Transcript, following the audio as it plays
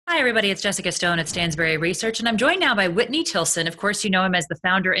Hi, everybody. It's Jessica Stone at Stansberry Research, and I'm joined now by Whitney Tilson. Of course, you know him as the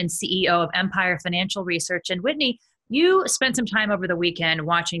founder and CEO of Empire Financial Research. And Whitney, you spent some time over the weekend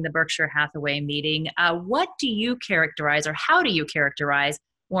watching the Berkshire Hathaway meeting. What do you characterize, or how do you characterize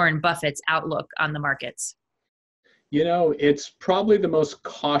Warren Buffett's outlook on the markets? You know, it's probably the most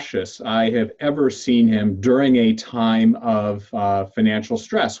cautious I have ever seen him during a time of financial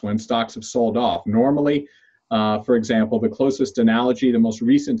stress when stocks have sold off. Normally, for example, the closest analogy, the most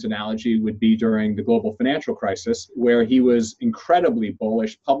recent analogy would be during the global financial crisis, where he was incredibly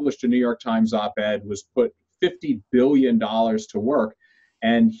bullish, published a New York Times op-ed, was put $50 billion to work.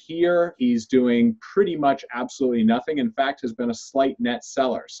 And here he's doing pretty much absolutely nothing. In fact, has been a slight net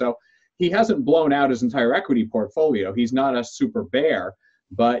seller. So he hasn't blown out his entire equity portfolio. He's not a super bear,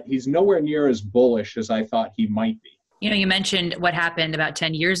 but he's nowhere near as bullish as I thought he might be. You know, you mentioned what happened about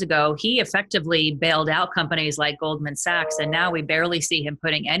 10 years ago. He effectively bailed out companies like Goldman Sachs, and now we barely see him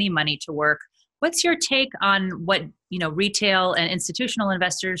putting any money to work. What's your take on what, retail and institutional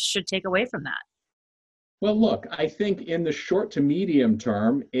investors should take away from that? Well, look, I think in the short to medium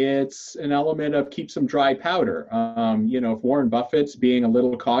term, it's an element of keep some dry powder. If Warren Buffett's being a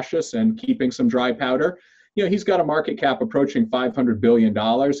little cautious and keeping some dry powder, he's got a market cap approaching $500 billion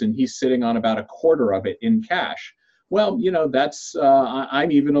and he's sitting on about a quarter of it in cash. Well,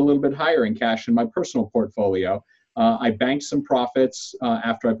 I'm even a little bit higher in cash in my personal portfolio. I banked some profits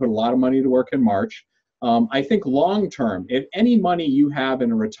after I put a lot of money to work in March. I think long term, if any money you have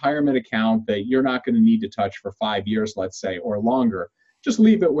in a retirement account that you're not going to need to touch for 5 years, let's say, or longer, just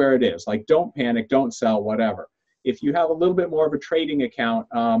leave it where it is. Like, don't panic, don't sell, whatever. If you have a little bit more of a trading account,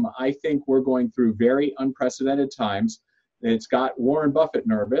 I think we're going through very unprecedented times. It's got Warren Buffett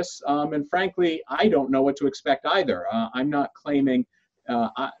nervous. And frankly, I don't know what to expect either. I'm not claiming,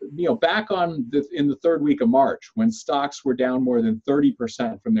 back in the third week of March, when stocks were down more than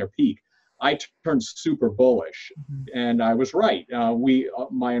 30% from their peak, I turned super bullish, and I was right.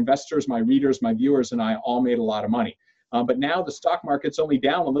 My investors, my readers, my viewers, and I all made a lot of money. But now the stock market's only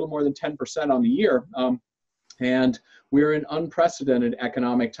down a little more than 10% on the year, and we're in unprecedented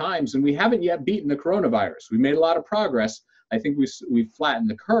economic times, and we haven't yet beaten the coronavirus. We made a lot of progress. I think we've flattened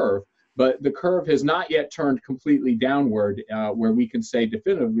the curve, but the curve has not yet turned completely downward, where we can say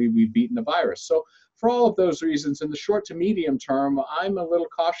definitively we've beaten the virus. So for all of those reasons, in the short to medium term, I'm a little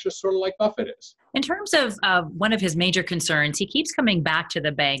cautious, sort of like Buffett is. In terms of one of his major concerns, he keeps coming back to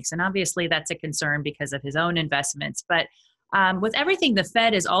the banks, and obviously that's a concern because of his own investments. But with everything the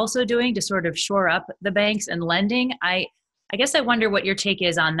Fed is also doing to sort of shore up the banks and lending, I guess I wonder what your take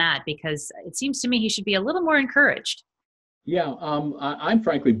is on that, because it seems to me he should be a little more encouraged. Yeah, I'm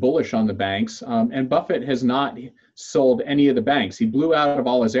frankly bullish on the banks, and Buffett has not sold any of the banks. He blew out of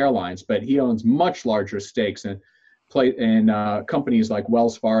all his airlines, but he owns much larger stakes in companies like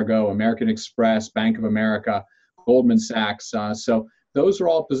Wells Fargo, American Express, Bank of America, Goldman Sachs. So those are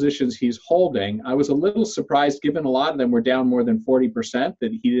all positions he's holding. I was a little surprised, given a lot of them were down more than 40%,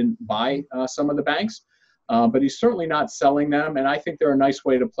 that he didn't buy some of the banks. But he's certainly not selling them, and I think they're a nice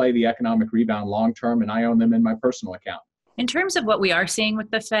way to play the economic rebound long term, and I own them in my personal account. In terms of what we are seeing with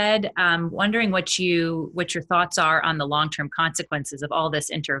the Fed, wondering what your thoughts are on the long-term consequences of all this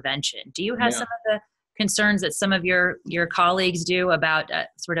intervention. Do you have some of the concerns that some of your colleagues do about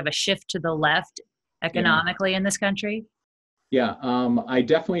sort of a shift to the left economically in this country? Yeah, I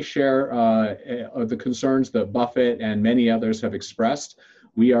definitely share the concerns that Buffett and many others have expressed.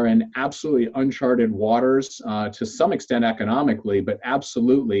 We are in absolutely uncharted waters to some extent economically, but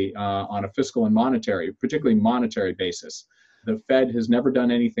absolutely on a fiscal and particularly monetary basis. The Fed has never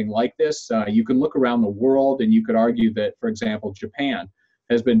done anything like this. You can look around the world and you could argue that, for example, Japan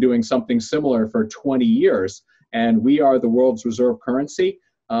has been doing something similar for 20 years, and we are the world's reserve currency.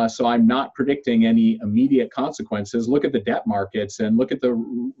 So I'm not predicting any immediate consequences. Look at the debt markets and look at the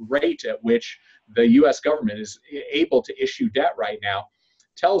rate at which the U.S. government is able to issue debt right now.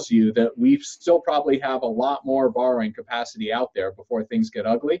 Tells you that we still probably have a lot more borrowing capacity out there before things get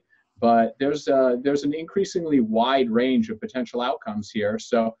ugly. But there's an increasingly wide range of potential outcomes here.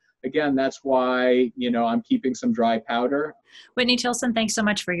 So again, that's why I'm keeping some dry powder. Whitney Tilson, thanks so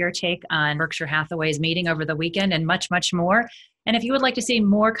much for your take on Berkshire Hathaway's meeting over the weekend and much, much more. And if you would like to see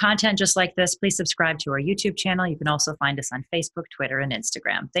more content just like this, please subscribe to our YouTube channel. You can also find us on Facebook, Twitter, and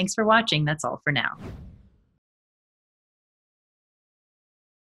Instagram. Thanks for watching. That's all for now.